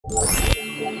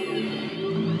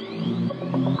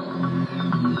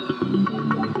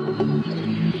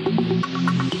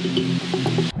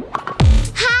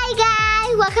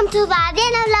to the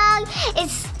Arianna vlog.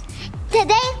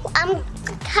 Today I'm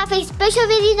have a special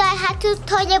video that I had to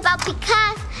tell you about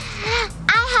because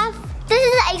this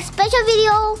is a special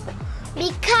video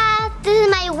because this is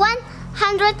my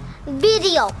 100th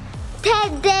video.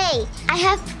 Today I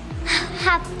have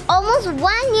almost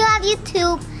 1 year of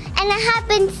YouTube and I have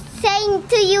been saying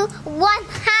to you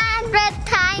 100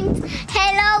 times,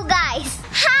 hello guys.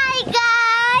 Hi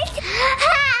guys.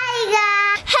 Hi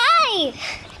guys. Hey.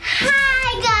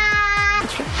 Hi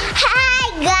guys. Hi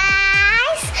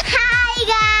guys. Hi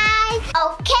guys.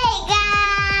 Okay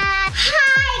guys.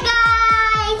 Hi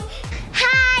guys.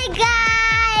 Hi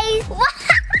guys.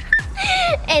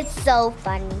 It's so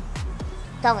funny.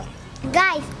 So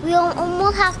guys, we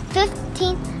almost have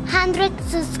 1,500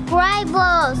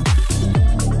 subscribers.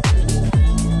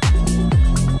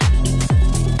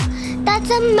 That's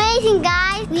amazing,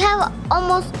 guys. We have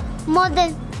almost more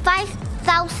than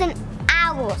 5,000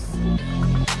 hours.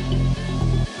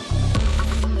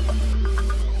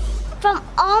 From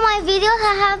all my videos,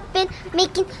 I have been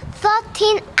making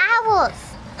 13 hours.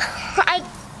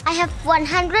 I have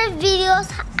 100 videos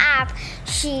of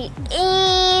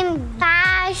Shein,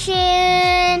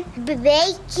 fashion,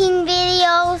 baking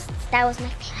videos. That was my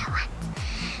favorite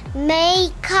one.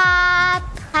 Makeup,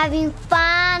 having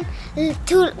fun.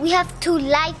 We have 2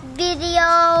 live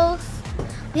videos.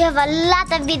 We have a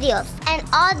lot of videos. And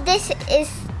all this is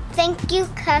thank you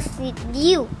because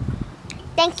you.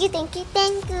 Thank you, thank you,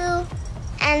 thank you.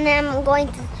 And I'm going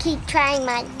to keep trying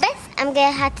my best. I'm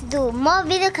going to have to do more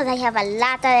videos because I have a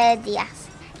lot of ideas.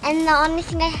 And the only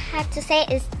thing I have to say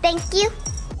is thank you.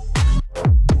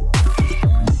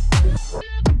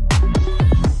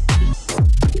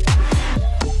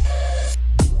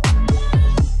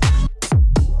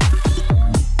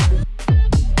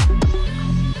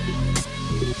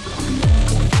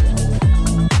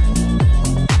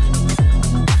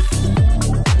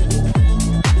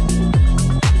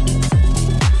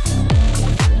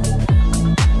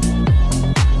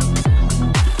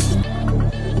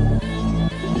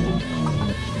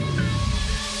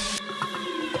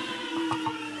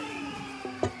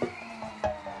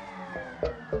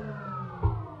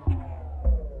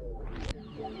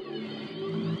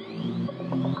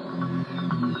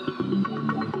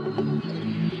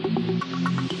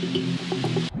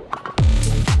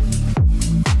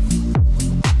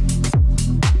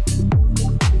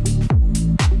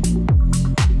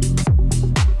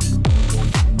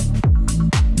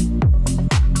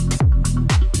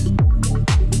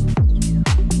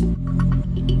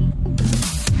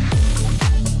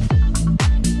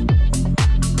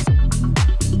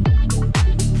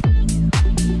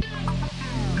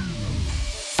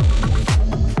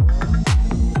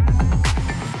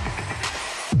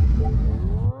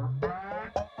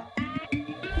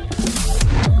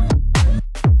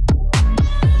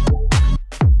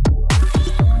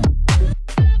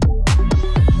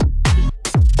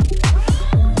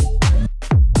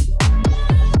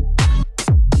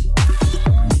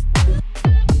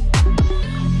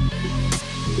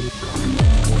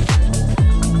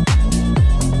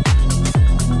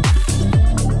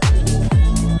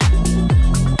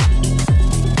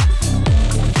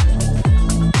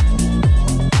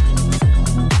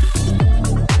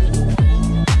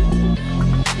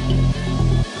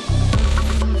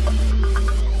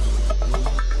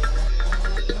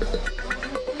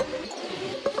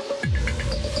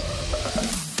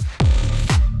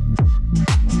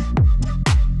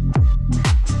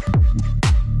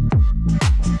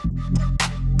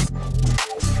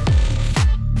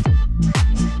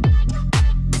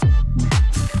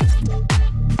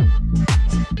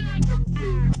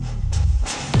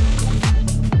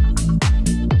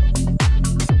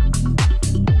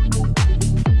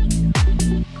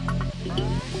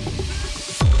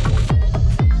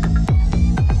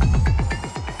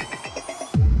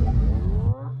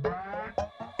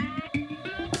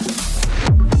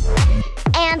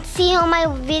 And see all my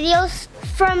videos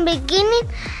from beginning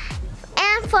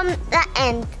and from the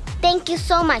end. Thank you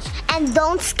so much. And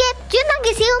don't skip. You're not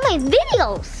gonna see all my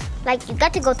videos. Like you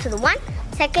got to go to the 1,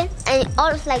 2nd, and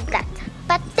all like that.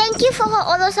 But thank you for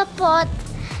all the support.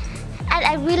 And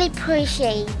I really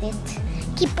appreciate it.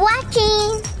 Keep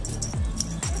watching.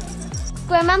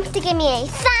 Remember to give me a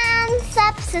thumbs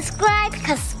up, subscribe,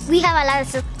 because we have a lot of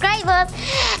subscribers,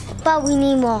 but we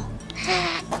need more.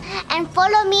 And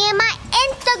follow me in my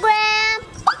Instagram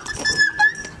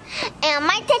and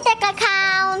my TikTok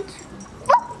account.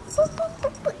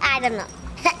 I don't know.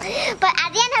 But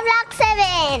Arianna Vlog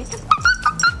 7.